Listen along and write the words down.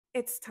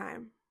It's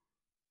time.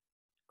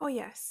 Oh,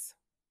 yes,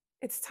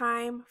 it's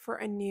time for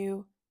a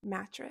new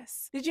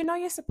mattress. Did you know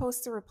you're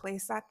supposed to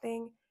replace that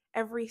thing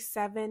every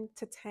 7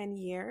 to 10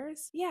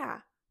 years?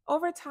 Yeah,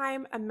 over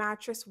time, a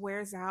mattress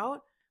wears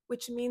out,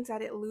 which means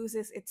that it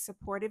loses its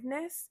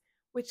supportiveness,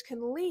 which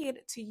can lead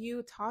to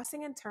you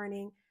tossing and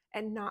turning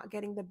and not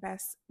getting the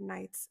best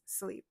night's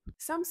sleep.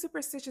 Some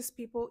superstitious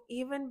people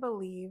even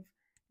believe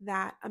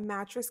that a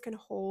mattress can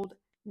hold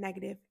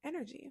negative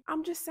energy.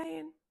 I'm just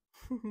saying.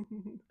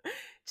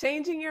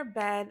 Changing your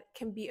bed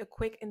can be a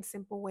quick and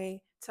simple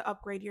way to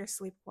upgrade your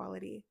sleep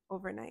quality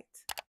overnight.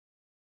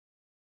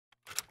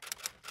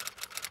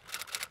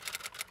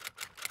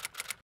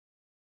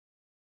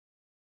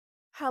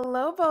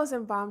 Hello, bows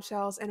and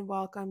bombshells, and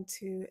welcome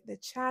to the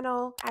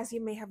channel. As you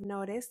may have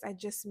noticed, I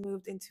just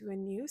moved into a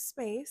new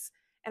space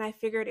and I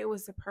figured it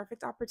was the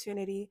perfect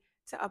opportunity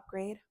to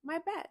upgrade my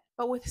bed.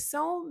 But with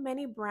so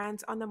many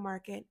brands on the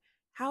market,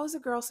 how is a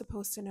girl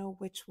supposed to know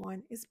which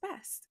one is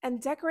best?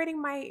 And decorating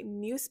my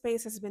new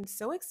space has been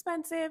so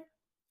expensive.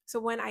 So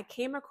when I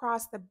came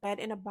across the bed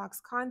in a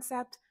box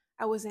concept,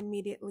 I was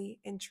immediately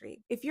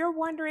intrigued. If you're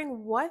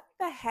wondering what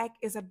the heck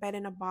is a bed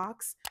in a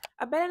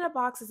bed in a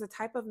box is a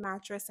type of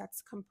mattress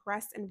that's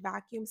compressed and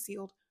vacuum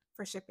sealed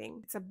for shipping.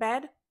 It's a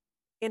bed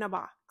in a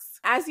box.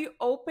 As you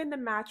open the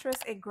mattress,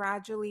 it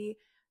gradually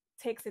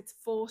takes its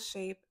full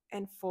shape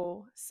and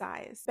full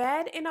size.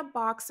 Bed in a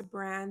box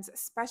brands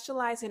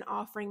specialize in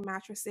offering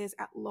mattresses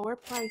at lower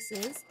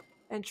prices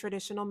than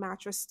traditional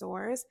mattress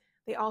stores.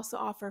 They also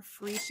offer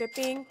free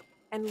shipping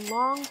and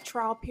long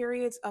trial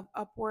periods of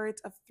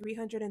upwards of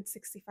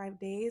 365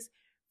 days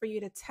for you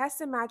to test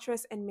a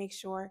mattress and make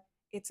sure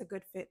it's a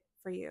good fit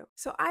for you.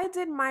 So I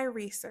did my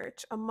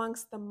research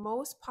amongst the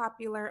most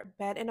popular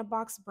bed in a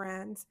box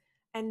brands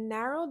and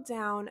narrowed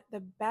down the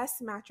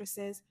best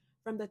mattresses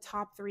from the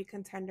top 3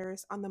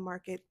 contenders on the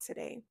market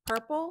today: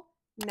 Purple,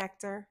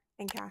 Nectar,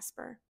 and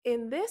Casper.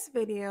 In this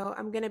video,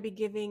 I'm going to be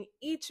giving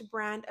each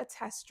brand a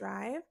test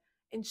drive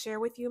and share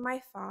with you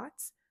my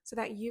thoughts so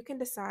that you can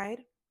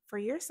decide for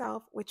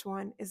yourself which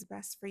one is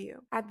best for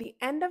you. At the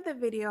end of the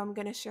video, I'm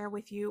going to share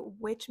with you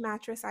which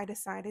mattress I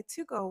decided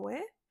to go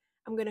with.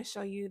 I'm going to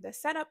show you the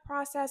setup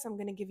process. I'm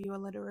going to give you a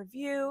little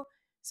review.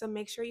 So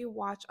make sure you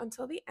watch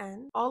until the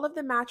end. All of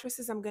the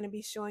mattresses I'm going to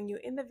be showing you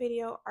in the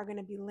video are going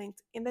to be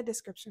linked in the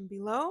description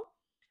below.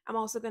 I'm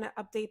also going to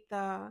update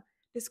the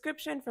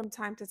description from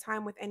time to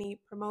time with any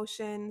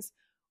promotions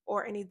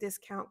or any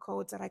discount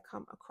codes that I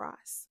come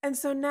across. And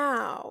so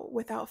now,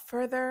 without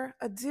further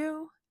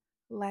ado,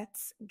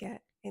 let's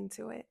get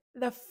into it.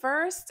 The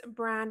first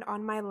brand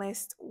on my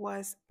list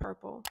was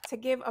Purple. To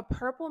give a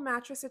Purple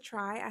mattress a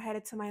try, I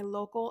headed to my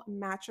local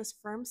Mattress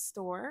Firm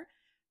store.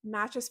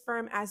 Mattress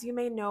Firm, as you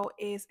may know,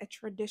 is a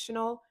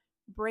traditional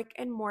brick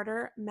and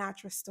mortar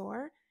mattress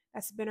store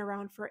that's been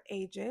around for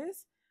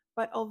ages.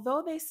 But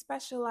although they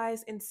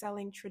specialize in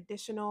selling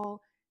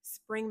traditional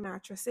spring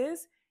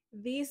mattresses,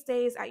 these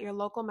days at your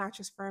local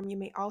Mattress Firm, you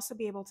may also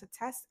be able to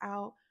test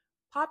out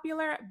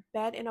popular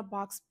bed in a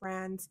box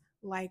brands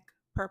like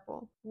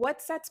Purple.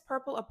 What sets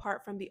Purple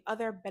apart from the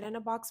other bed in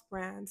a box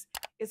brands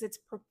is its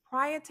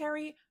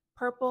proprietary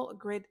Purple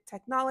Grid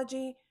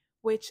technology,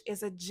 which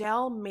is a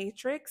gel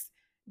matrix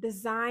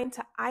designed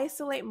to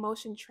isolate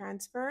motion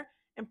transfer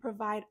and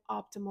provide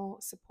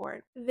optimal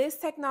support. This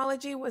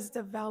technology was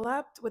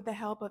developed with the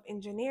help of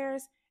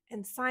engineers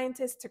and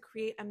scientists to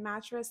create a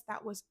mattress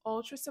that was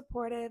ultra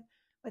supportive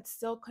but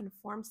still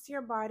conforms to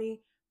your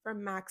body for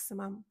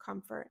maximum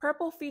comfort.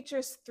 Purple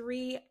features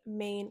 3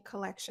 main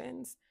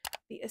collections: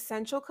 the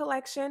Essential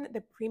Collection,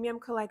 the Premium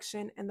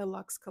Collection, and the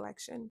Luxe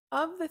Collection.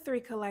 Of the 3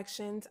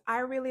 collections, I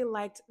really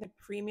liked the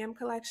Premium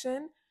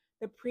Collection.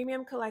 The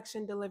Premium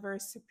Collection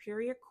delivers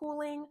superior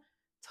cooling,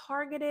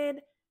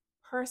 targeted,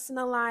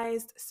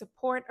 personalized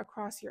support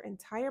across your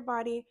entire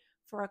body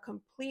for a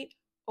complete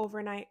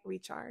overnight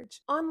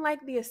recharge.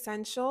 Unlike the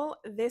Essential,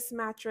 this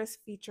mattress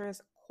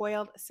features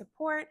coiled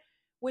support,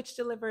 which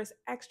delivers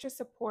extra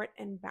support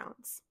and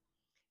bounce.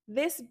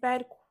 This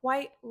bed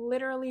quite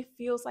literally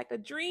feels like a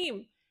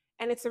dream,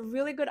 and it's a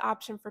really good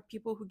option for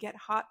people who get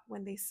hot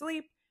when they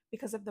sleep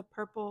because of the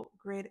Purple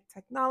Grid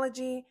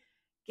technology.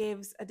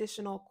 Gives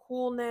additional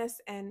coolness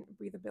and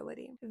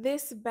breathability.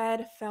 This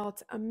bed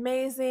felt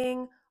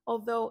amazing,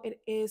 although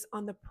it is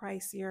on the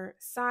pricier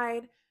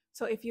side.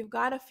 So if you've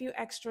got a few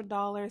extra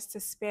dollars to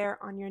spare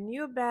on your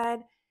new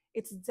bed,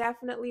 it's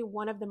definitely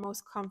one of the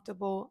most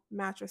comfortable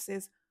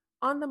mattresses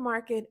on the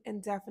market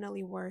and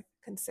definitely worth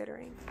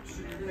considering.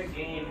 So you're going to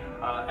gain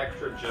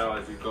extra gel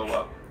as you go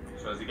up.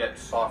 So as you get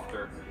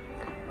softer,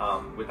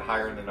 with the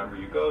higher in the number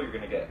you go, you're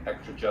going to get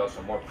extra gel,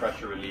 so more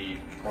pressure relief,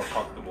 more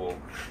comfortable,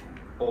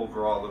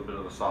 overall a little bit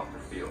of a softer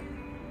feel.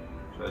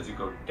 So as you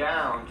go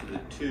down to the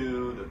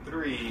 2, the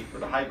 3 for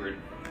the hybrid,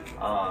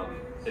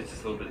 it's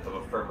just a little bit of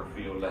a firmer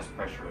feel, less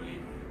pressure relief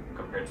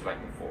compared to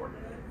like the 4.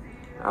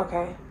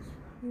 Okay.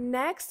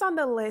 Next on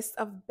the list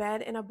of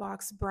bed in a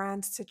box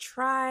brands to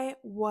try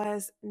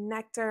was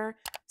Nectar.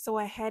 So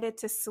I headed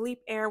to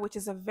Sleepare, which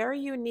is a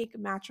very unique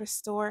mattress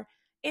store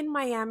In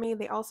Miami,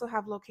 they also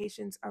have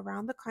locations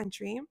around the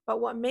country. But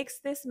what makes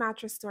this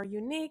mattress store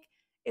unique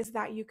is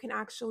that you can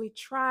actually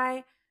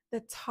try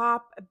the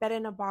top bed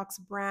in a box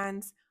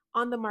brands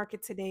on the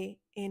market today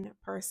in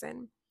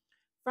person.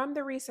 From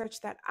the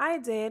research that I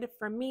did,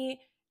 for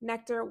me,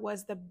 Nectar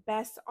was the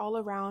best all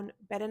around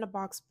bed in a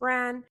box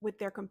brand with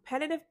their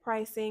competitive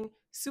pricing,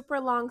 super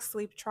long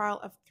sleep trial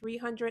of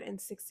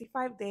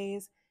 365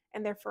 days,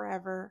 and their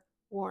forever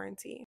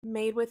warranty.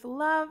 Made with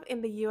love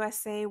in the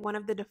USA, one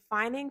of the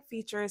defining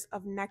features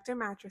of Nectar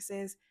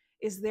mattresses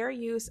is their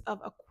use of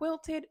a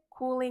quilted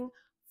cooling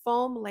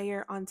foam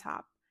layer on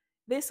top.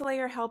 This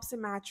layer helps the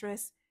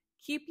mattress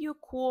keep you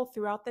cool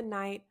throughout the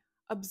night,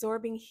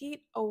 absorbing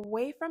heat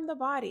away from the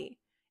body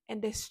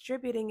and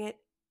distributing it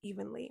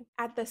evenly.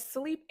 At the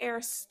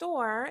Sleepare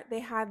store, they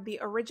had the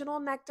original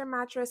Nectar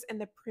mattress and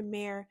the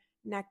Premier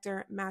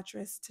Nectar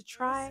mattress to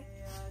try.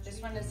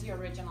 This one is the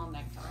original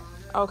Nectar.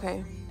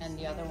 Okay. And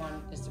the other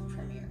one is the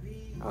Premier.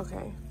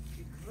 Okay.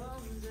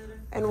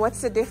 And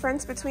what's the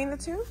difference between the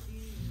two?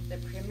 The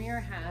Premier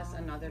has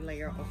another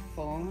layer of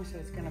foam, so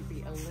it's going to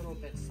be a little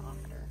bit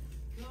softer.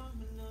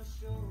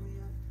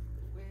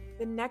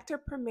 The Nectar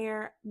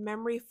Premier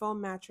memory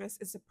foam mattress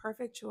is the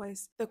perfect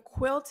choice. The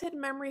quilted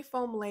memory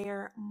foam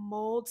layer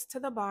molds to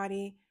the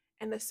body,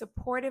 and the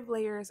supportive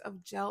layers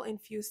of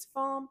gel-infused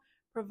foam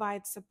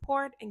provide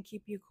support and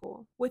keep you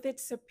cool. With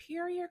its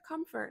superior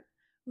comfort,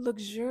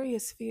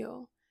 luxurious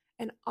feel,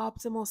 and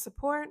optimal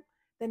support,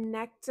 the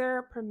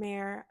Nectar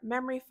Premier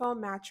memory foam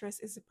mattress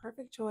is the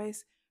perfect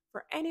choice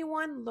for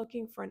anyone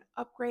looking for an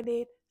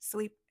upgraded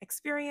sleep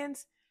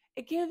experience.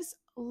 It gives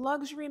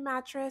luxury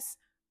mattress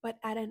but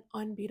at an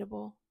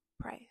unbeatable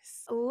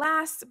price.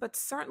 Last but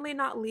certainly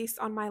not least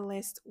on my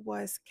list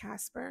was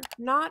Casper.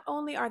 Not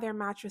only are their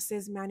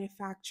mattresses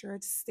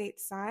manufactured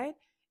stateside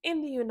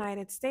in the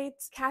United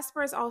States,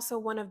 Casper is also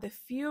one of the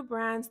few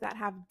brands that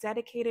have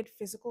dedicated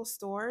physical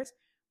stores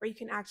where you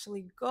can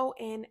actually go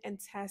in and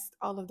test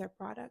all of their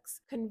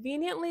products.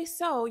 Conveniently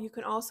so, you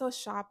can also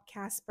shop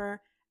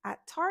Casper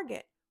at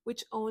Target,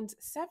 which owns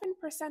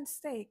 7%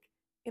 stake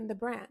in the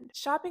brand.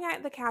 Shopping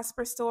at the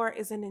Casper store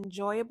is an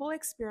enjoyable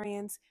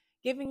experience,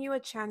 giving you a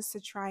chance to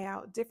try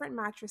out different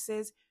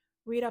mattresses,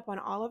 read up on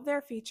all of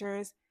their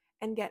features,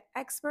 and get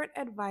expert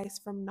advice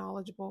from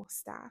knowledgeable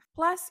staff.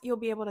 Plus, you'll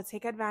be able to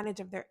take advantage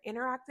of their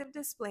interactive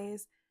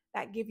displays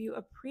that give you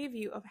a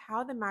preview of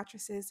how the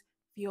mattresses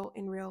feel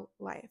in real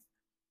life.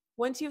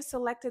 Once you've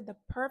selected the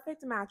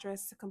perfect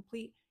mattress to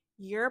complete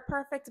your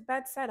perfect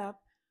bed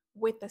setup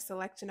with the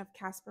selection of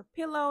Casper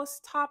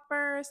pillows,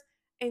 toppers,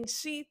 and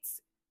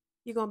sheets,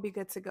 you're gonna be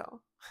good to go.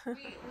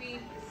 we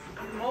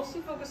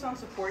mostly focus on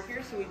support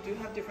here, so we do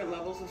have different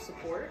levels of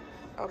support.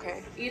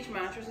 Okay. Each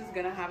mattress is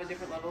gonna have a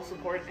different level of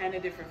support and a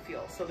different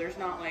feel. So there's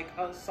not like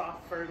a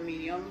soft or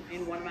medium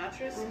in one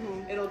mattress.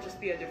 It'll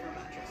just be a different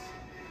mattress.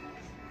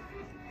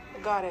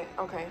 Got it.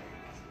 Okay.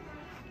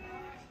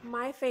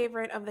 My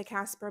favorite of the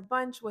Casper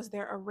bunch was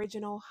their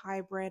original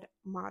hybrid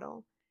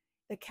model.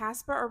 The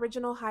Casper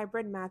Original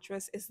Hybrid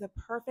mattress is the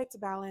perfect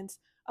balance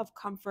of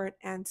comfort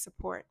and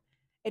support.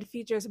 It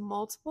features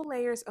multiple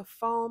layers of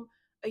foam,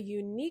 a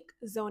unique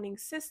zoning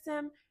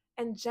system,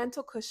 and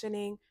gentle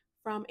cushioning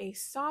from a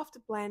soft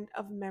blend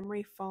of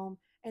memory foam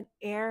and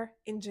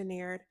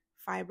air-engineered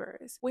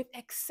fibers. With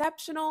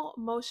exceptional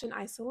motion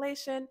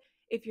isolation,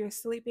 if you're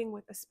sleeping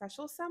with a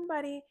special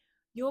somebody,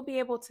 you'll be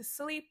able to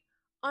sleep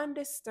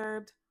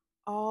undisturbed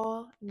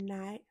all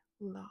night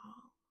long.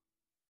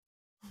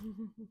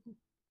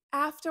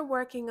 After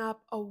working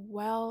up a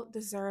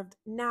well-deserved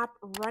nap,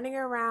 running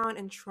around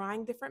and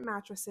trying different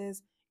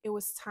mattresses, it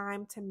was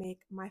time to make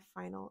my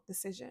final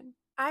decision.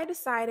 I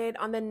decided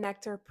on the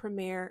Nectar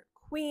Premier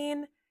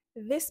Queen.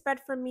 This bed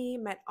for me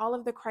met all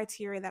of the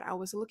criteria that I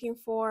was looking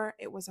for.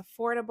 It was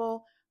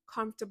affordable,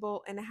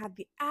 comfortable, and it had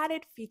the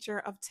added feature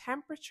of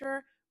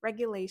temperature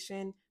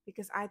regulation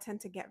because I tend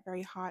to get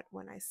very hot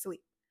when I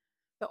sleep.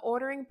 The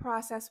ordering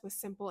process was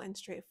simple and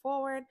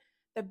straightforward.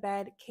 The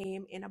bed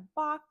came in a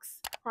box,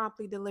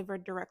 promptly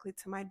delivered directly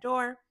to my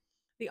door.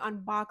 The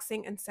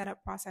unboxing and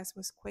setup process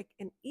was quick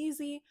and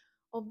easy,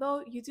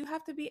 although you do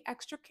have to be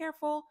extra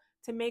careful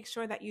to make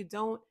sure that you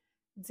don't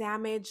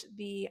damage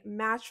the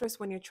mattress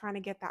when you're trying to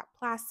get that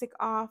plastic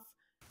off.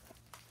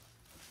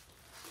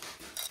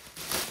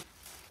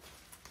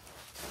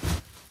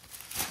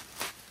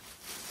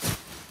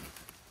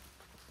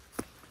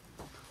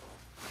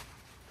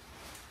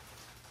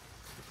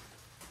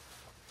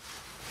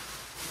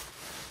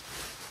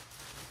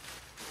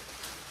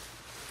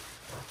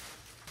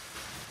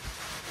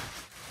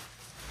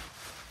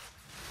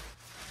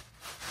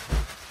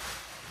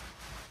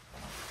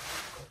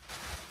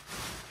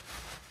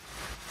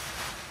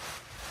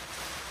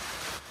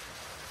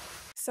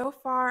 So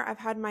far, I've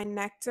had my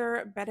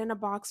Nectar bed in a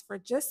box for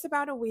just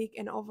about a week,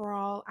 and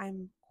overall,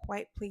 I'm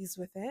quite pleased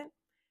with it.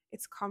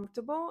 It's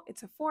comfortable,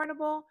 it's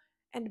affordable,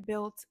 and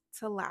built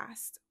to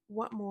last.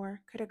 What more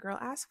could a girl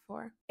ask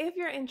for? If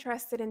you're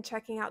interested in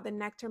checking out the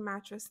Nectar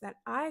mattress that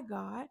I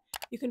got,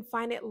 you can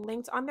find it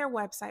linked on their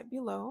website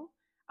below.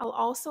 I'll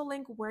also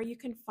link where you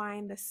can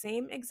find the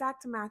same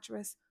exact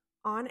mattress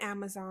on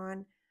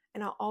Amazon,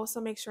 and I'll also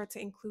make sure to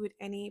include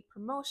any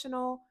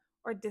promotional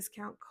or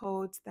discount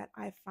codes that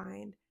I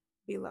find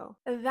below.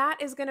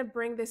 That is going to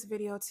bring this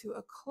video to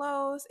a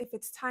close. If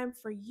it's time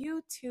for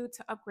you too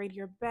to upgrade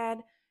your bed,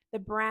 the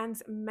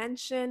brands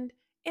mentioned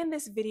in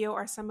this video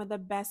are some of the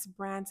best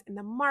brands in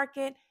the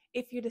market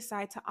if you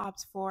decide to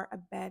opt for a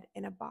bed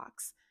in a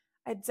box.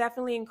 I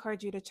definitely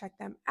encourage you to check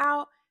them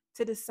out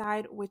to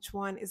decide which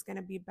one is going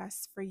to be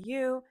best for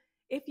you.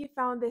 If you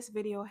found this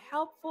video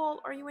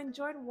helpful or you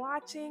enjoyed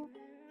watching,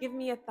 give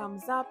me a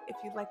thumbs up. If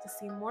you'd like to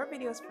see more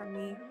videos from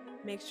me,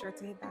 make sure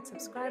to hit that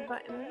subscribe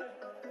button.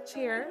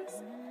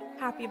 Cheers,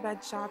 happy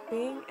bed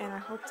shopping, and I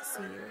hope to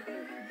see you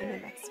in the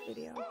next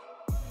video.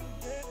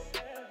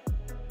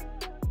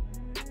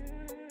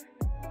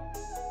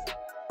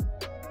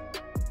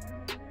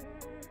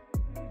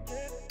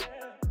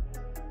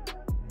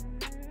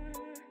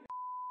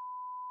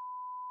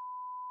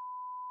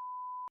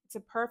 It's a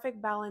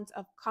perfect balance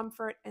of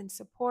comfort and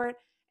support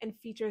and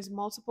features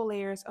multiple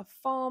layers of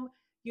foam,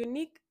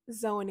 unique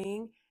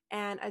zoning,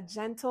 and a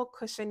gentle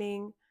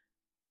cushioning.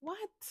 What?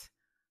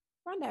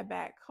 Run that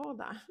back.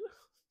 Hold on.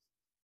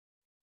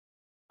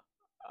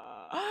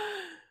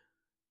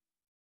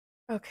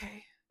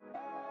 Okay.